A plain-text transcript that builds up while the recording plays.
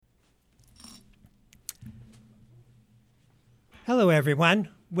Hello, everyone.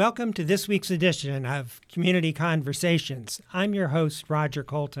 Welcome to this week's edition of Community Conversations. I'm your host, Roger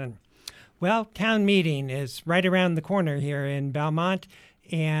Colton. Well, town meeting is right around the corner here in Belmont,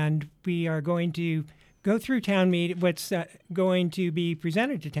 and we are going to go through town meeting, what's going to be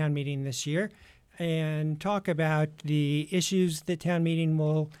presented to town meeting this year, and talk about the issues that town meeting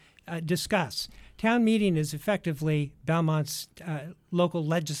will discuss. Town meeting is effectively Belmont's local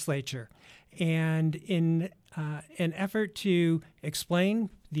legislature, and in an effort to explain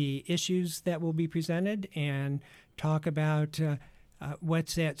the issues that will be presented and talk about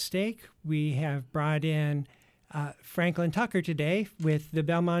what's at stake, we have brought in Franklin Tucker today with the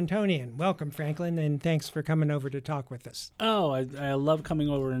Belmontonian. Welcome, Franklin, and thanks for coming over to talk with us. Oh, I love coming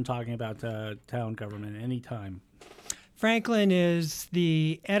over and talking about town government anytime. Franklin is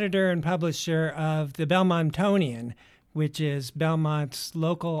the editor and publisher of the Belmontonian, which is Belmont's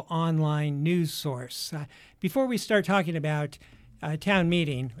local online news source. Before we start talking about town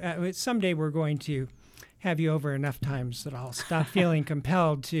meeting, someday we're going to have you over enough times that I'll stop feeling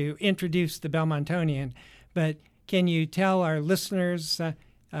compelled to introduce the Belmontonian. But can you tell our listeners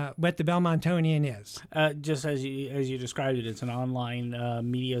what the Belmontonian is? Just as you described it, it's an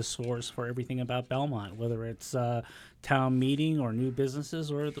online media source for everything about Belmont, whether it's town meeting or new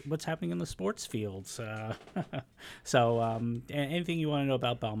businesses or what's happening in the sports fields. So anything you want to know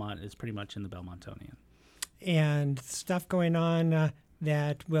about Belmont is pretty much in the Belmontonian. And stuff going on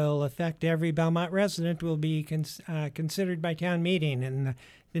that will affect every Belmont resident will be considered by town meeting in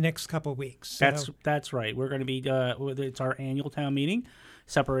the next couple of weeks. So. That's right. We're going to be it's our annual town meeting.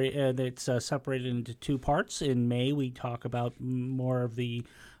 It's separated into two parts. In May, we talk about more of the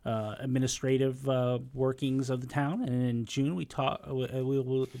administrative workings of the town, and in June,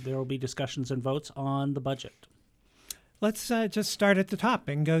 there will be discussions and votes on the budget. Let's just start at the top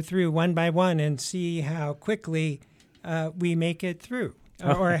and go through one by one and see how quickly we make it through,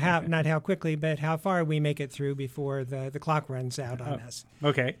 or how not how quickly, but how far we make it through before the clock runs out on us.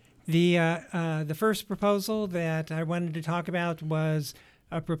 Okay. The first proposal that I wanted to talk about was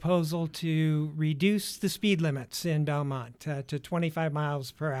a proposal to reduce the speed limits in Belmont to 25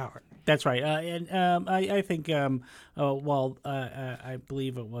 miles per hour. That's right. I think, I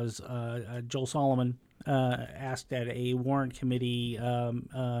believe it was Joel Solomon asked at a warrant committee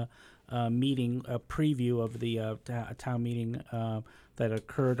meeting, a preview of the town meeting that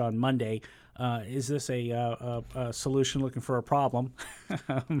occurred on Monday. Is this a solution looking for a problem?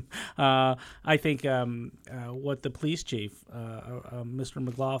 I think what the police chief, Mr.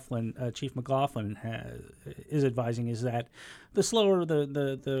 McLaughlin, Chief McLaughlin, is advising is that the slower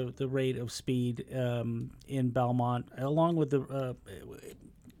the rate of speed in Belmont, along with the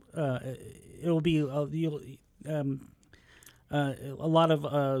it will be a lot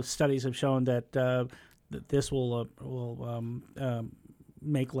of studies have shown that this will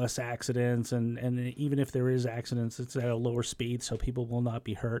make less accidents, and even if there is accidents, it's at a lower speed, so people will not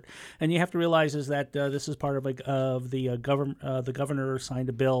be hurt. And you have to realize is that this is part of the governor signed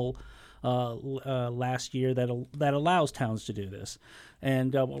a bill last year that allows towns to do this.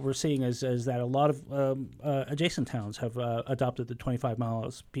 And what we're seeing is that a lot of adjacent towns have adopted the 25-mile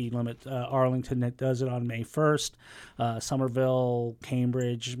speed limit. Arlington does it on May 1st. Somerville,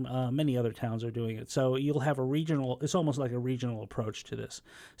 Cambridge, many other towns are doing it. So you'll have it's almost like a regional approach to this.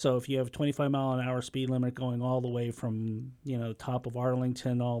 So if you have 25-mile-an-hour speed limit going all the way from, top of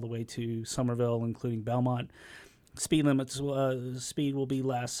Arlington all the way to Somerville, including Belmont, speed limits, speed will be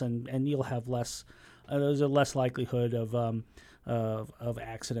less, and you'll have less. There's a less likelihood of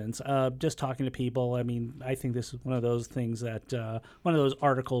accidents. Just talking to people, I think this is one of those things that one of those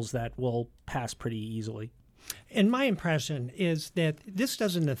articles that will pass pretty easily. And my impression is that this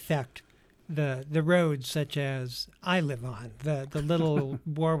doesn't affect the roads such as I live on, the little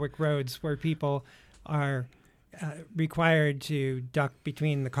Warwick roads where people are required to duck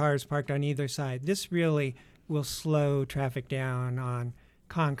between the cars parked on either side. This really will slow traffic down on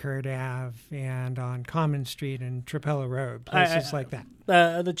Concord Ave and on Common Street and Trapella Road, places like that.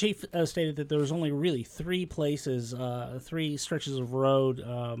 The chief stated that there was only really three places, three stretches of road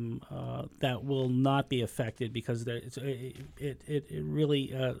that will not be affected because it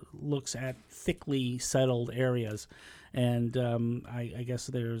really looks at thickly settled areas. And I guess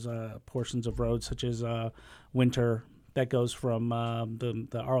there's portions of roads such as Winter that goes from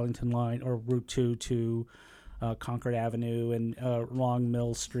the Arlington line or Route 2 to Concord Avenue and Long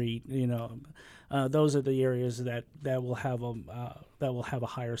Mill Street. Those are the areas that will have a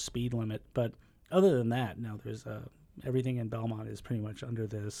higher speed limit. But other than that, no, there's everything in Belmont is pretty much under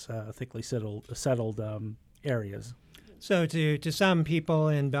this thickly settled areas. So to some people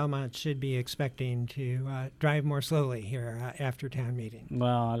in Belmont should be expecting to drive more slowly here after town meeting.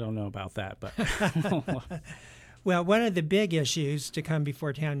 Well, I don't know about that, but Well, one of the big issues to come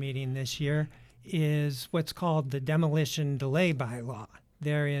before town meeting this year is what's called the demolition delay bylaw.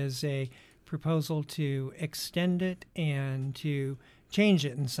 There is a proposal to extend it and to change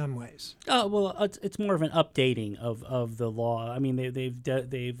it in some ways. oh well, it's more of an updating of the law. I mean,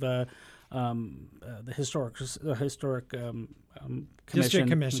 the historic District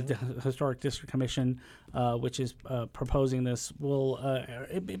Commission. the historic district commission, which is proposing this, will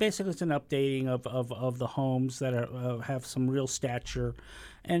basically it's an updating of the homes that are have some real stature,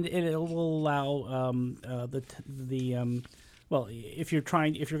 and it will allow well, if you're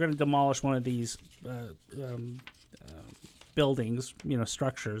going to demolish one of these buildings,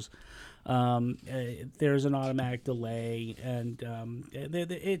 structures, there's an automatic delay, and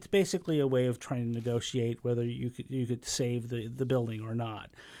it's basically a way of trying to negotiate whether you could save the building or not.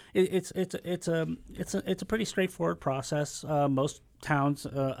 It's a pretty straightforward process. Most towns,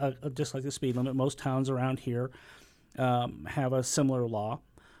 just like the speed limit, most towns around here have a similar law.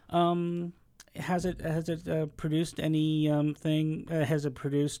 Has it produced any thing? Has it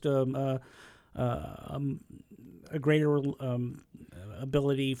produced a greater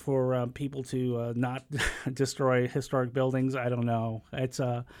ability for people to not destroy historic buildings? I don't know. It's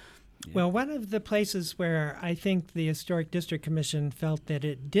Well, one of the places where I think the Historic District Commission felt that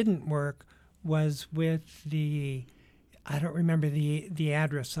it didn't work was with I don't remember the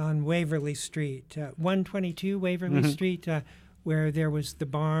address on Waverly Street, 122 Waverly Street, where there was the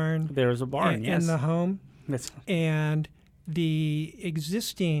barn. There was a barn, yes. And the home. That's And the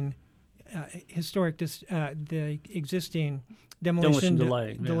existing the existing demolition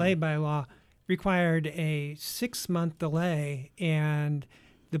delay bylaw required a 6-month delay, and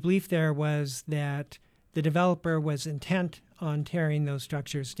the belief there was that the developer was intent on tearing those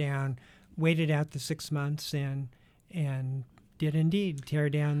structures down, waited out the 6 months, and did indeed tear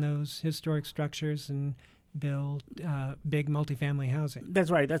down those historic structures and build big multifamily housing. That's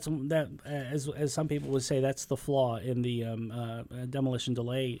right. That's as some people would say, that's the flaw in the demolition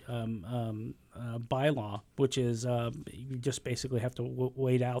delay bylaw, which is you just basically have to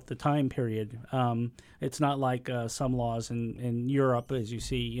wait out the time period. It's not like some laws in Europe, as you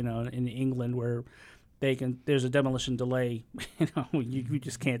see, in England, where there's a demolition delay. You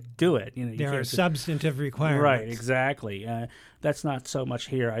just can't do it. There are substantive requirements. Right, exactly. That's not so much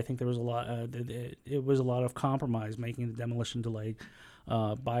here. I think there was a lot. It was a lot of compromise making the demolition delay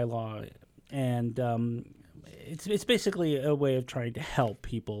bylaw, and it's basically a way of trying to help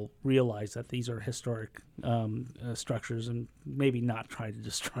people realize that these are historic structures and maybe not try to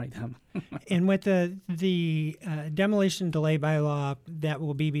destroy them. And with the demolition delay bylaw that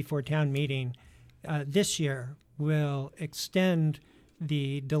will be before town meeting this year, will extend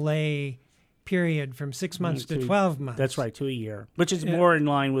the delay period from 6 months to 12 months. That's right, to a year, which is more in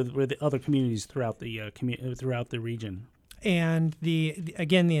line with other communities throughout the throughout the region. And the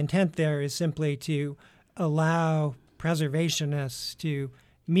intent there is simply to allow preservationists to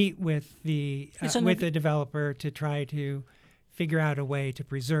meet with the developer to try to figure out a way to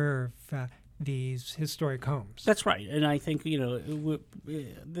preserve these historic homes. That's right, and I think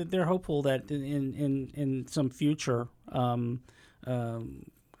they're hopeful that in some future I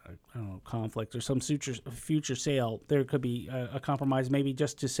don't know, conflict or some future sale, there could be a compromise, maybe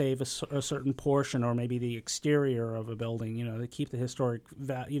just to save a certain portion, or maybe the exterior of a building, to keep the historic,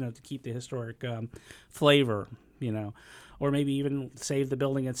 flavor, or maybe even save the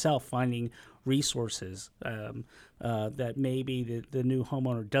building itself, finding resources that maybe the new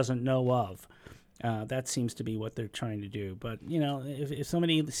homeowner doesn't know of. That seems to be what they're trying to do. But, if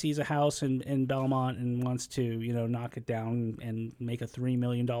somebody sees a house in Belmont and wants to, knock it down and make a $3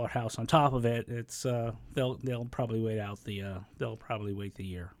 million house on top of it, it's they'll probably wait the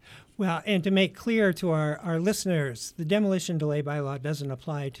year. Well, and to make clear to our listeners, the demolition delay bylaw doesn't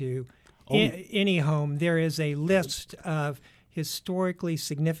apply to any home. There is a list of historically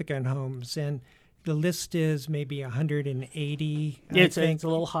significant homes, and the list is maybe 180. It's a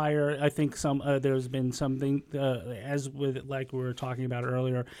little higher. I think there's been something as with like we were talking about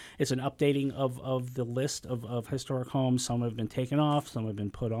earlier. It's an updating of the list of historic homes. Some have been taken off. Some have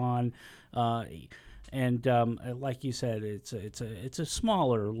been put on. And like you said, it's a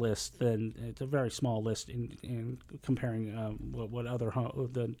smaller list it's a very small list in comparing what other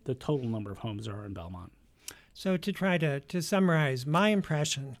the total number of homes are in Belmont. So to try to summarize, my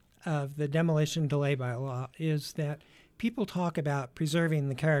impression of the demolition delay bylaw is that people talk about preserving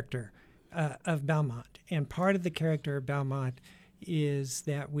the character of Belmont, and part of the character of Belmont is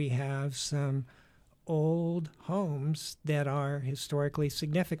that we have some old homes that are historically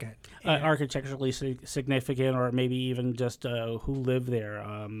significant. Architecturally significant, or maybe even just who live there.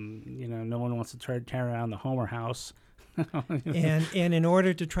 No one wants to tear around the Homer house. and in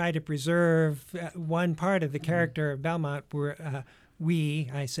order to try to preserve one part of the character of Belmont, we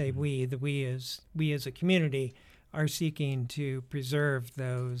as a community are seeking to preserve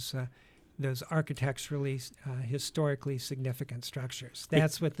those architecturally, historically significant structures.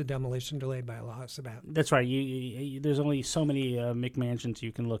 That's what the demolition delay bylaw is about. That's right. There's only so many McMansions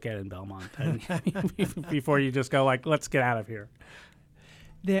you can look at in Belmont before you just go like, let's get out of here.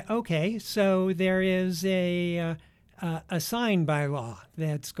 Okay, so there is a sign bylaw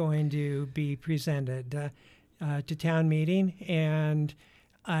that's going to be presented to town meeting, and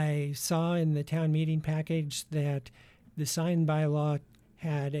I saw in the town meeting package that the sign bylaw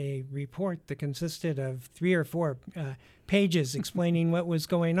had a report that consisted of 3 or 4 pages explaining what was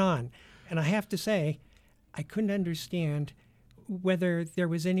going on. And I have to say, I couldn't understand whether there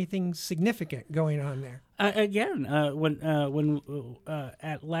was anything significant going on there. When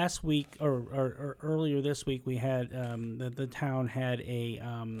at last week or earlier this week, we had the town had a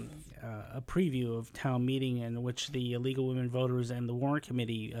preview of town meeting in which the League of Women Voters and the Warrant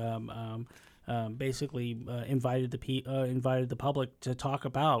Committee basically invited the public to talk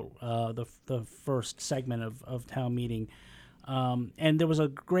about the first segment of town meeting. And there was a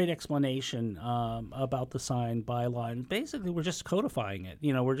great explanation about the sign bylaw, and basically we're just codifying it.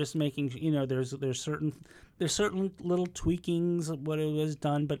 We're just making there's certain little tweakings of what it was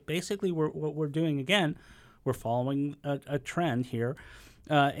done, but basically what we're doing again, we're following a trend here.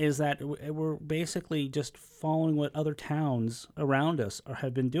 Is that we're basically just following what other towns around us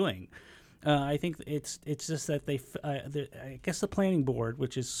have been doing. I think it's just that I guess the planning board,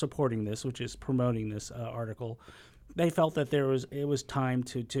 which is supporting this, which is promoting this article, they felt that it was time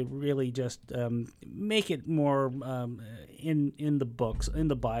to really just make it more in the books, in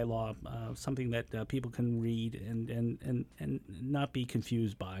the bylaw, something that people can read and not be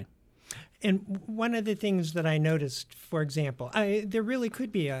confused by. And one of the things that I noticed, for example, there really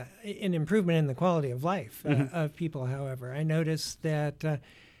could be an improvement in the quality of life of people. However, I noticed that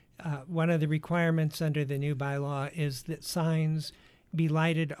one of the requirements under the new bylaw is that signs be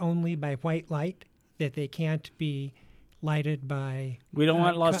lighted only by white light, that they can't be lighted by... We don't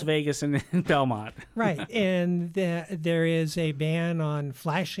want Las Vegas in Belmont. Right. And there is a ban on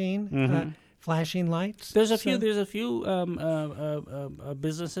flashing lights. There's a few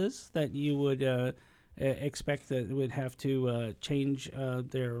businesses that you would expect that would have to change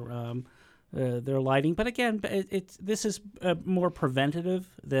their lighting, but again, this is more preventative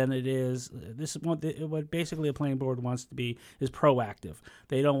than it is. This is what basically a planning board wants to be is proactive.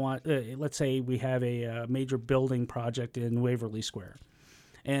 They don't want. Let's say we have a major building project in Waverly Square,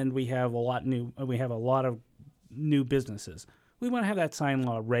 and we have a lot of new businesses. We want to have that sign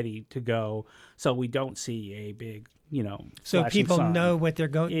law ready to go, so we don't see a big, so people sign. Know what they're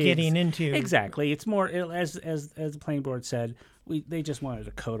getting into. Exactly. It's more as the planning board said. They just wanted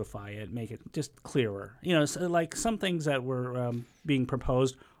to codify it, make it just clearer. So like some things that were being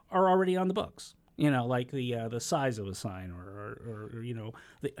proposed are already on the books. Like the size of a sign or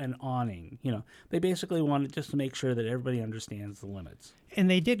an awning. They basically wanted just to make sure that everybody understands the limits. And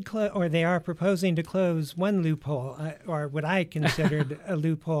they did they are proposing to close one loophole, or what I considered a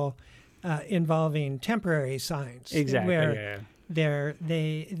loophole, involving temporary signs. Exactly. Where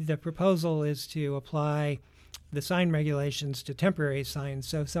the proposal is to apply the sign regulations to temporary signs,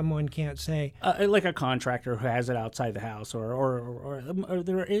 so someone can't say like a contractor who has it outside the house, or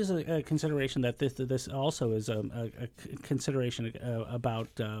there is a consideration that this also is a consideration about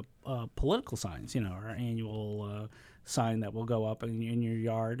political signs, our annual sign that will go up in your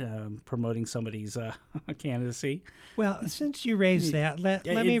yard promoting somebody's candidacy. Well, since you raised that, let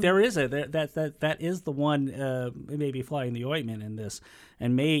me. There is that is the one maybe flying the ointment in this,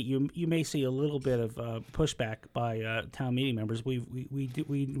 and you may see a little bit of pushback by town meeting members. We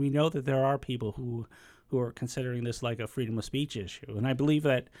know that there are people who are considering this like a freedom of speech issue, and I believe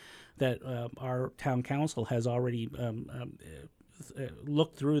that our town council has already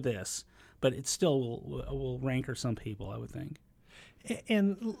looked through this. But it still will rancor some people, I would think.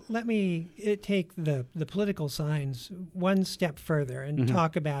 And let me take the political signs one step further and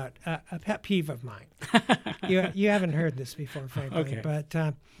talk about a pet peeve of mine. You haven't heard this before, frankly, okay. But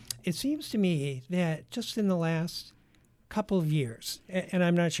it seems to me that just in the last couple of years, and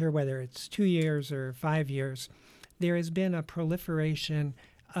I'm not sure whether it's 2 years or 5 years, there has been a proliferation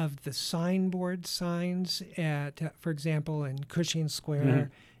of the signboard signs at, for example, in Cushing Square,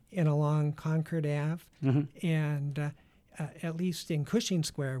 and along Concord Ave, and at least in Cushing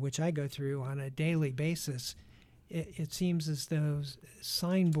Square, which I go through on a daily basis, it seems as though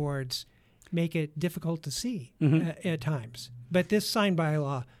signboards make it difficult to see at times. But this sign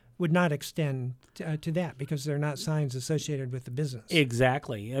bylaw would not extend to that because they're not signs associated with the business.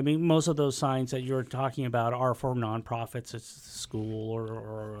 Exactly. I mean, most of those signs that you're talking about are for nonprofits. It's school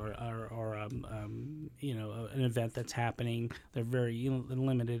or an event that's happening. They're very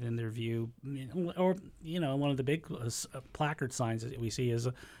limited in their view. Or one of the big placard signs that we see is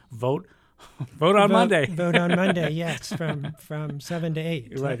vote on Monday. Vote on Monday. Yes, from 7 to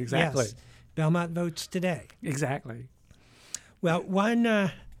 8. Right. Exactly. Yes. Belmont votes today. Exactly. Well,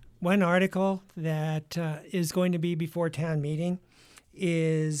 one article that is going to be before town meeting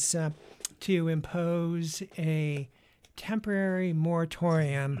is to impose a temporary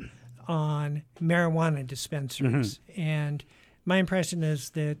moratorium on marijuana dispensaries. And my impression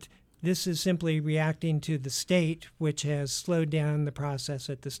is that this is simply reacting to the state, which has slowed down the process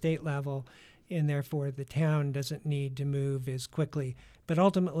at the state level, and therefore the town doesn't need to move as quickly. But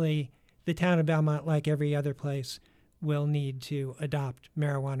ultimately, the town of Belmont, like every other place, will need to adopt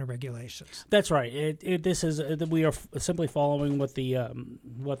marijuana regulations. That's right. We are simply following what the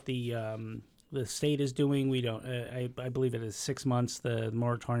state is doing. We don't. I believe it is 6 months. The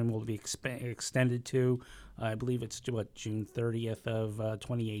moratorium will be extended to. I believe it's June 30th of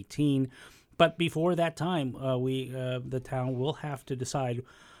 2018. But before that time, the town will have to decide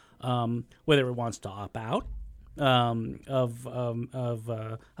whether it wants to opt out of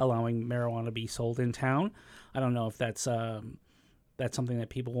allowing marijuana to be sold in town. I don't know if that's something that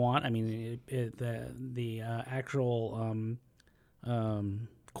people want. I mean, the actual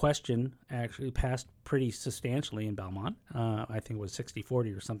question actually passed pretty substantially in Belmont. I think it was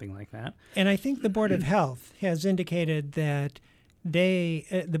 60-40 or something like that. And I think the Board of Health has indicated that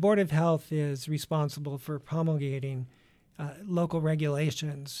the Board of Health is responsible for promulgating local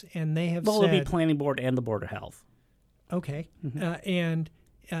regulations, and they have said... Well, it'll be Planning Board and the Board of Health. Okay. And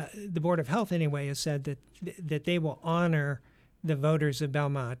the Board of Health, anyway, has said that they will honor the voters of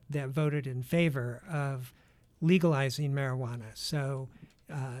Belmont that voted in favor of legalizing marijuana. So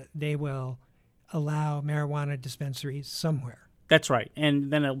they will allow marijuana dispensaries somewhere. That's right,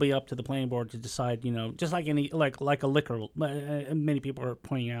 and then it'll be up to the planning board to decide. Just like any like a liquor. Many people are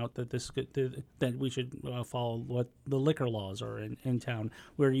pointing out that that we should follow what the liquor laws are in town,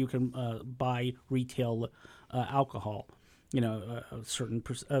 where you can buy retail alcohol. A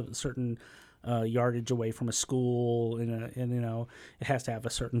certain yardage away from a school, and it has to have a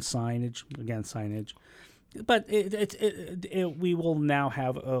certain signage. Again, signage. But we will now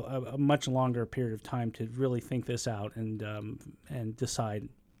have a much longer period of time to really think this out and decide.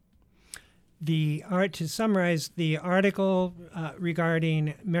 To summarize, the article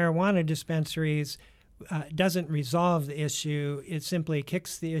regarding marijuana dispensaries doesn't resolve the issue. It simply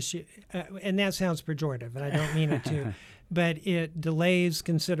kicks the issue, and that sounds pejorative, and I don't mean it to, but it delays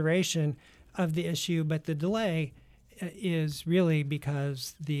consideration of the issue. But the delay is really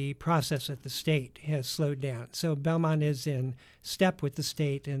because the process at the state has slowed down. So Belmont is in step with the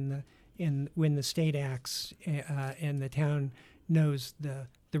state when the state acts, and the town knows the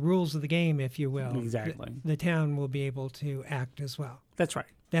rules of the game, if you will. Exactly. The town will be able to act as well. That's right.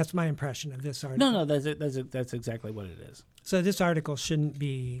 That's my impression of this article. No, that's exactly what it is. So this article shouldn't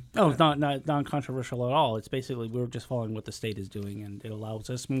be... it's not non-controversial at all. It's basically we're just following what the state is doing, and it allows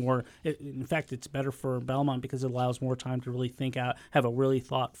us more... in fact, it's better for Belmont because it allows more time to really think out, have a really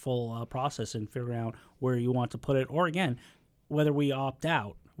thoughtful process and figure out where you want to put it, or again, whether we opt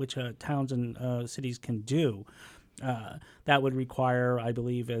out, which towns and cities can do. That would require, I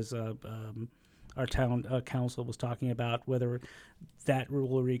believe, as our town council was talking about, whether that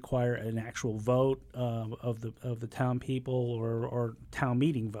will require an actual vote of the town people or town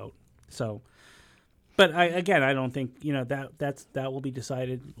meeting vote. So, but I don't think that will be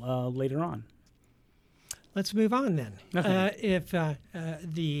decided later on. Let's move on then. Okay. If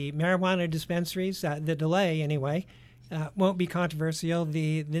the marijuana dispensaries, the delay anyway, won't be controversial,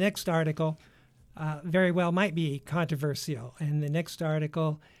 the next article very well might be controversial, and the next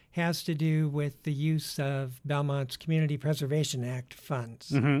article has to do with the use of Belmont's Community Preservation Act funds.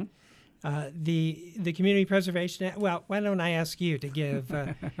 Mm-hmm. The Community Preservation Act, well, why don't I ask you to give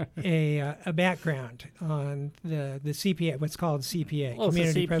a background on the CPA, what's called CPA, well,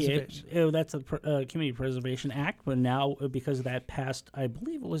 Community CPA, Preservation. That's the Community Preservation Act, but now because that passed, I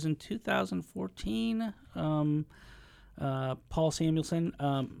believe it was in 2014, Paul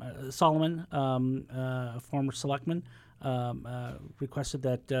Solomon, former selectman, requested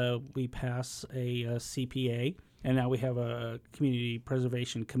that we pass a CPA, and now we have a Community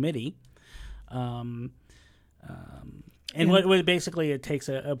Preservation Committee. And what basically it takes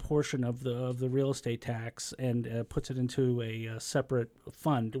a portion of the real estate tax and puts it into a separate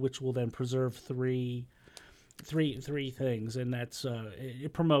fund, which will then preserve three things, and that's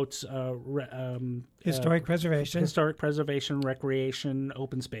it promotes historic preservation, recreation,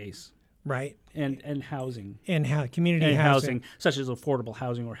 open space, right, and housing, and community and housing, such as affordable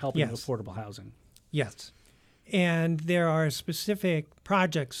housing or helping Yes. affordable housing. Yes. And there are specific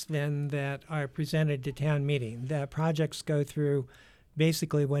projects then that are presented to town meeting. The projects go through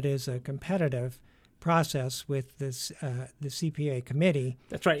basically what is a competitive process with this the CPA committee.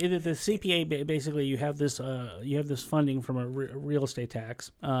 That's right. The CPA basically you have this funding from a real estate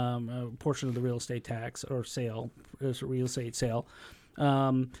tax, a portion of the real estate tax or real estate sale.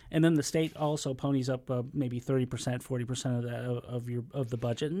 And then the state also ponies up maybe 30%, 40% of that of the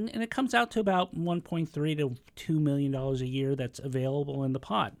budget, and it comes out to about $1.3 to $2 million a year that's available in the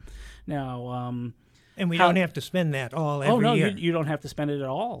pot. Now, and we don't have to spend that all every year. You don't have to spend it at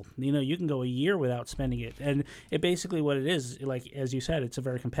all. You can go a year without spending it, and it basically what it is, like as you said, it's a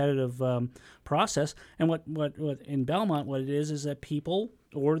very competitive process. And what in Belmont, what it is that people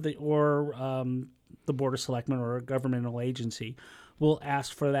or the Board of Selectmen or a governmental agency will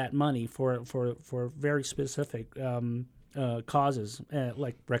ask for that money for very specific causes,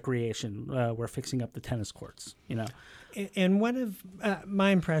 like recreation. We're fixing up the tennis courts, And one of my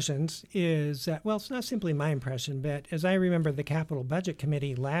impressions is that, well, it's not simply my impression, but as I remember, the Capital Budget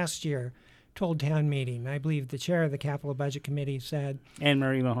Committee last year told town meeting, I believe the chair of the Capital Budget Committee said, Anne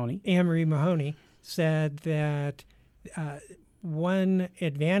Marie Mahoney said that one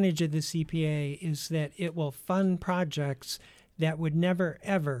advantage of the CPA is that it will fund projects that would never,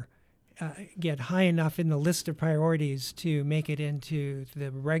 ever get high enough in the list of priorities to make it into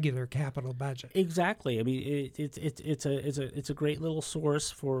the regular capital budget. Exactly. I mean, it's a great little source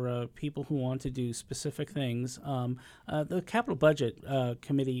for people who want to do specific things. The Capital Budget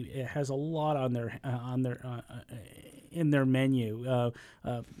Committee has a lot on their in their menu.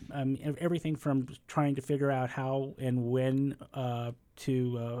 Everything from trying to figure out how and when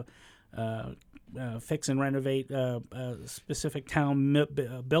to fix and renovate specific town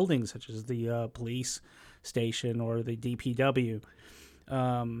buildings, such as the police station or the DPW.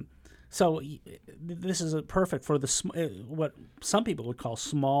 So this is perfect for what some people would call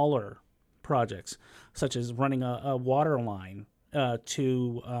smaller projects, such as running a water line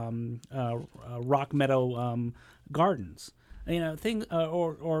to Rock Meadow Gardens.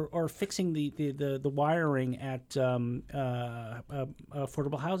 Or fixing the wiring at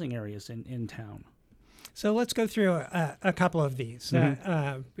affordable housing areas in town. So let's go through a couple of these.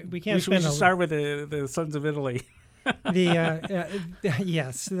 Mm-hmm. We can't. We should start with the Sons of Italy.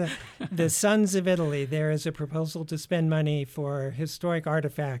 Yes, the Sons of Italy. There is a proposal to spend money for historic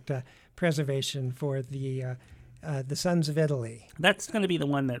artifact preservation for the Sons of Italy. That's going to be the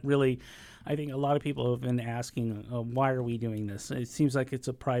one that really, I think a lot of people have been asking, why are we doing this? It seems like it's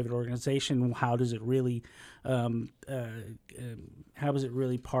a private organization. How does it really, how is it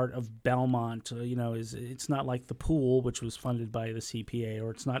really part of Belmont? It's not like the pool, which was funded by the CPA,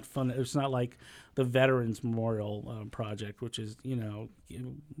 or it's not like the Veterans Memorial Project, which is,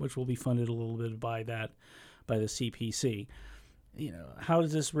 which will be funded a little bit by the CPC. How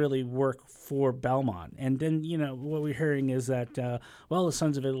does this really work for Belmont? And then, what we're hearing is that, the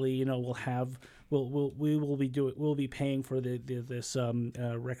Sons of Italy, we'll be paying for this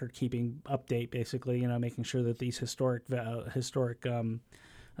record keeping update, basically, making sure that these historic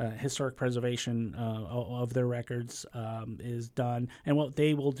preservation of their records is done. And what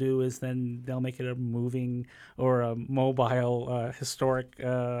they will do is then they'll make it a moving or a mobile historic.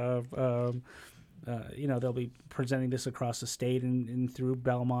 They'll be presenting this across the state and through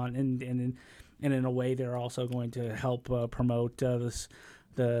Belmont, and in a way they're also going to help promote the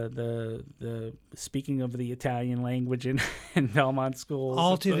speaking of the Italian language in Belmont schools.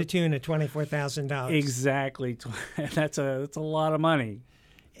 All to the tune of $24,000. Exactly, that's a lot of money.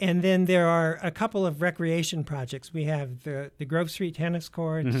 And then there are a couple of recreation projects. We have the Grove Street tennis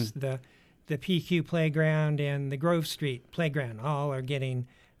courts, mm-hmm. the PQ playground, and the Grove Street playground. All are getting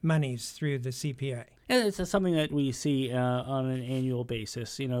monies through the CPA. And it's something that we see on an annual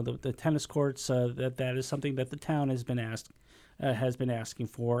basis. The tennis courts, that is something that the town has been asking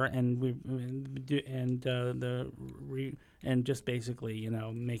for, and just basically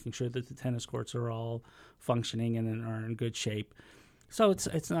making sure that the tennis courts are all functioning and are in good shape. So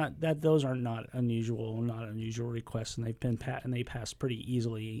it's not that those are not unusual requests, and they passed pretty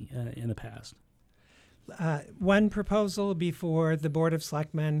easily in the past. One proposal before the Board of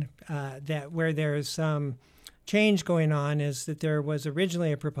Selectmen that where there is some change going on is that there was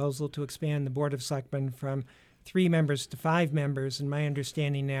originally a proposal to expand the Board of Selectmen from 3 members to 5 members, and my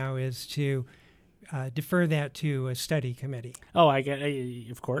understanding now is to defer that to a study committee. Oh,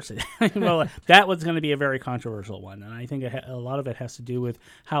 of course. Well, that was going to be a very controversial one, and I think a lot of it has to do with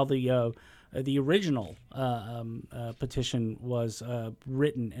how the original petition was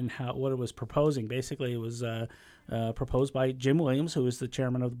written and what it was proposing. Basically, it was proposed by Jim Williams, who is the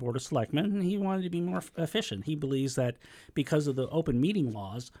chairman of the Board of Selectmen, and he wanted to be more efficient. He believes that because of the open meeting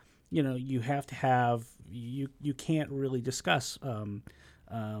laws, you have to have you can't really discuss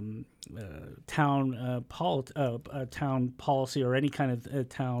town policy or any kind of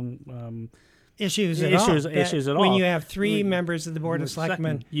town issues at all. When you have 3 members of the Board of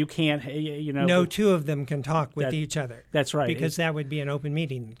Selectmen, you can't, no 2 of them can talk with each other. That's right. Because that would be an open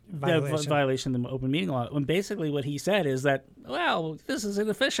meeting violation. Violation of the open meeting law. And basically what he said is that, well, this is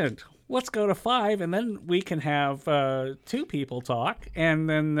inefficient. Let's go to 5, and then we can have 2 people talk, and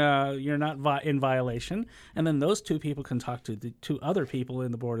then you're not in violation. And then those 2 people can talk to the 2 other people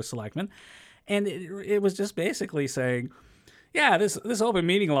in the Board of Selectmen. And it was just basically saying, yeah, this open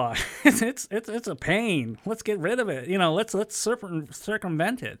meeting law, it's a pain. Let's get rid of it. Let's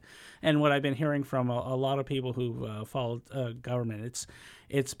circumvent it. And what I've been hearing from a lot of people who followed government,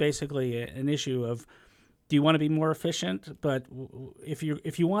 it's basically an issue of, do you want to be more efficient? But if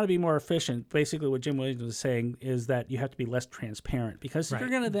you want to be more efficient, basically what Jim Williams was saying is that you have to be less transparent, because you're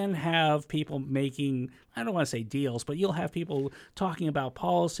going to then have people making, I don't want to say deals, but you'll have people talking about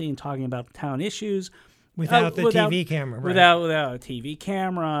policy and talking about town issues. Without the TV camera, right? Without a TV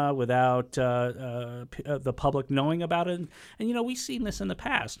camera, without the public knowing about it. And, we've seen this in the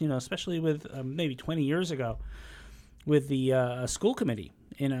past, especially with maybe 20 years ago with the school committee,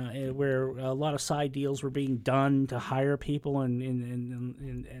 where a lot of side deals were being done to hire people.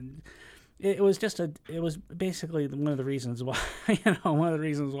 And it was basically one of the reasons why,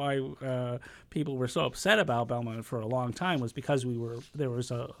 people were so upset about Belmont for a long time was because there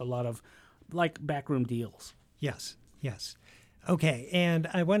was a lot of backroom deals. Yes. Okay, and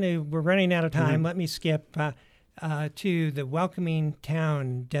we're running out of time. Mm-hmm. Let me skip to the Welcoming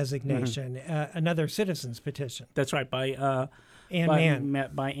Town designation, another citizen's petition. That's right, by Ann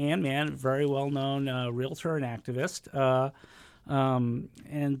Mann, very well-known realtor and activist.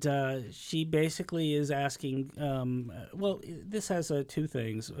 And she basically is asking, this has 2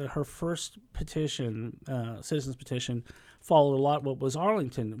 things. Her first petition, citizen's petition, followed a lot what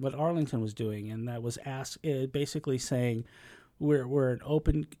Arlington was doing, and that was basically saying we're an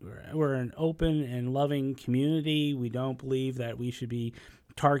open and loving community. We don't believe that we should be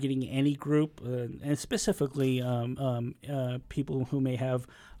targeting any group, and specifically people who may have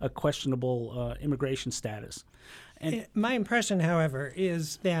a questionable immigration status. And my impression, however,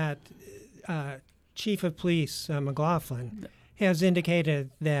 is that Chief of Police McLaughlin has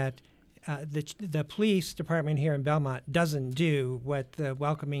indicated that the police department here in Belmont doesn't do what the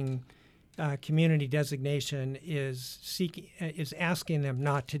Welcoming Community designation is asking them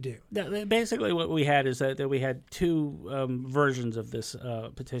not to do. Basically, what we had is that we had 2 versions of this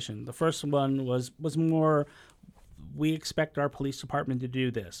petition. The first one was more, we expect our police department to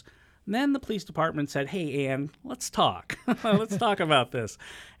do this. And then the police department said, "Hey, Ann, let's talk. Let's talk about this."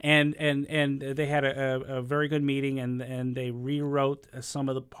 And they had a very good meeting, and they rewrote some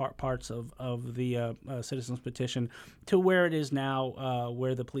of the parts of the citizens petition to where it is now,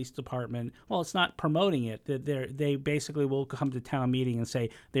 where the police department, well, it's not promoting it. They basically will come to town meeting and say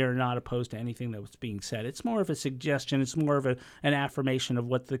they are not opposed to anything that was being said. It's more of a suggestion. It's more of an affirmation of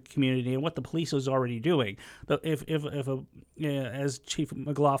what the community and what the police is already doing. As Chief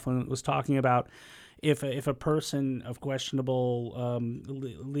McLaughlin was talking about, if a person of questionable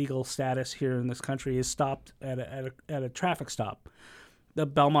legal status here in this country is stopped at a traffic stop, the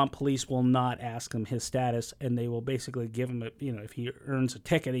Belmont police will not ask him his status, and they will basically give him if he earns a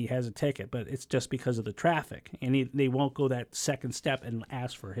ticket, he has a ticket, but it's just because of the traffic, and they won't go that second step and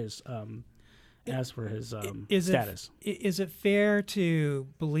ask for his status. Is it fair to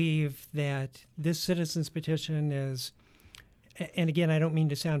believe that this citizens petition is, and again, I don't mean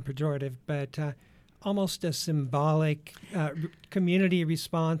to sound pejorative, but almost a symbolic community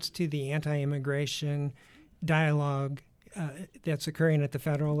response to the anti-immigration dialogue that's occurring at the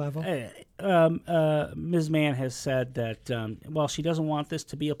federal level? Ms. Mann has said that while she doesn't want this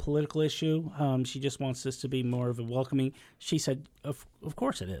to be a political issue, she just wants this to be more of a welcoming. She said, "Of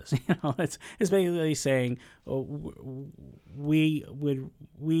course it is." It's basically saying we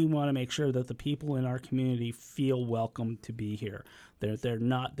want to make sure that the people in our community feel welcome to be here. They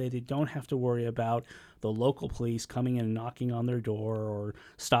don't have to worry about the local police coming in and knocking on their door or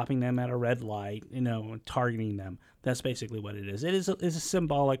stopping them at a red light, and targeting them. That's basically what it is. It is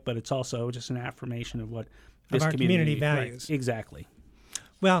symbolic, but it's also was just an affirmation of what Of this our community right, values. exactly.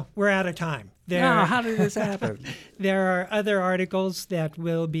 Well, we're out of time. How did this happen? There are other articles that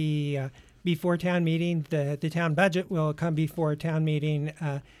will be before town meeting. The town budget will come before town meeting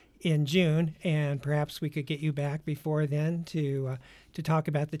in June, and perhaps we could get you back before then to talk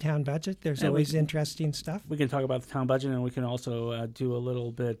about the town budget. There's always interesting stuff. We can talk about the town budget, and we can also do a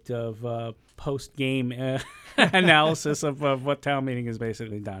little bit of post-game analysis of what town meeting has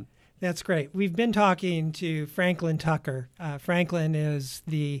basically done. That's great. We've been talking to Franklin Tucker. Franklin is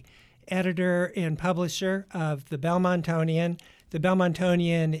the editor and publisher of the Belmontonian. The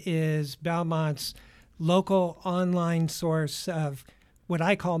Belmontonian is Belmont's local online source of what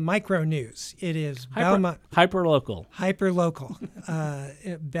I call micro news. It is Belmont hyper-local,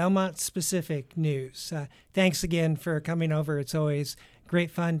 Belmont-specific news. Thanks again for coming over. It's always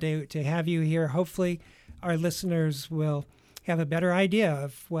great fun to have you here. Hopefully our listeners will have a better idea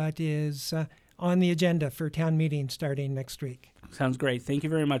of what is on the agenda for town meeting starting next week. Sounds great. Thank you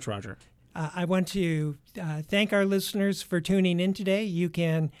very much, Roger. I want to thank our listeners for tuning in today. You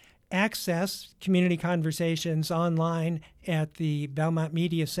can access Community Conversations online at the Belmont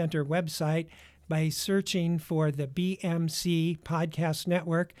Media Center website by searching for the BMC Podcast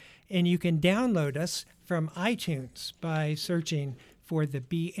Network, and you can download us from iTunes by searching for the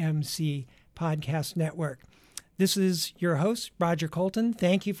BMC Podcast Network. This is your host, Roger Colton.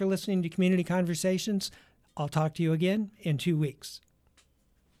 Thank you for listening to Community Conversations. I'll talk to you again in 2 weeks.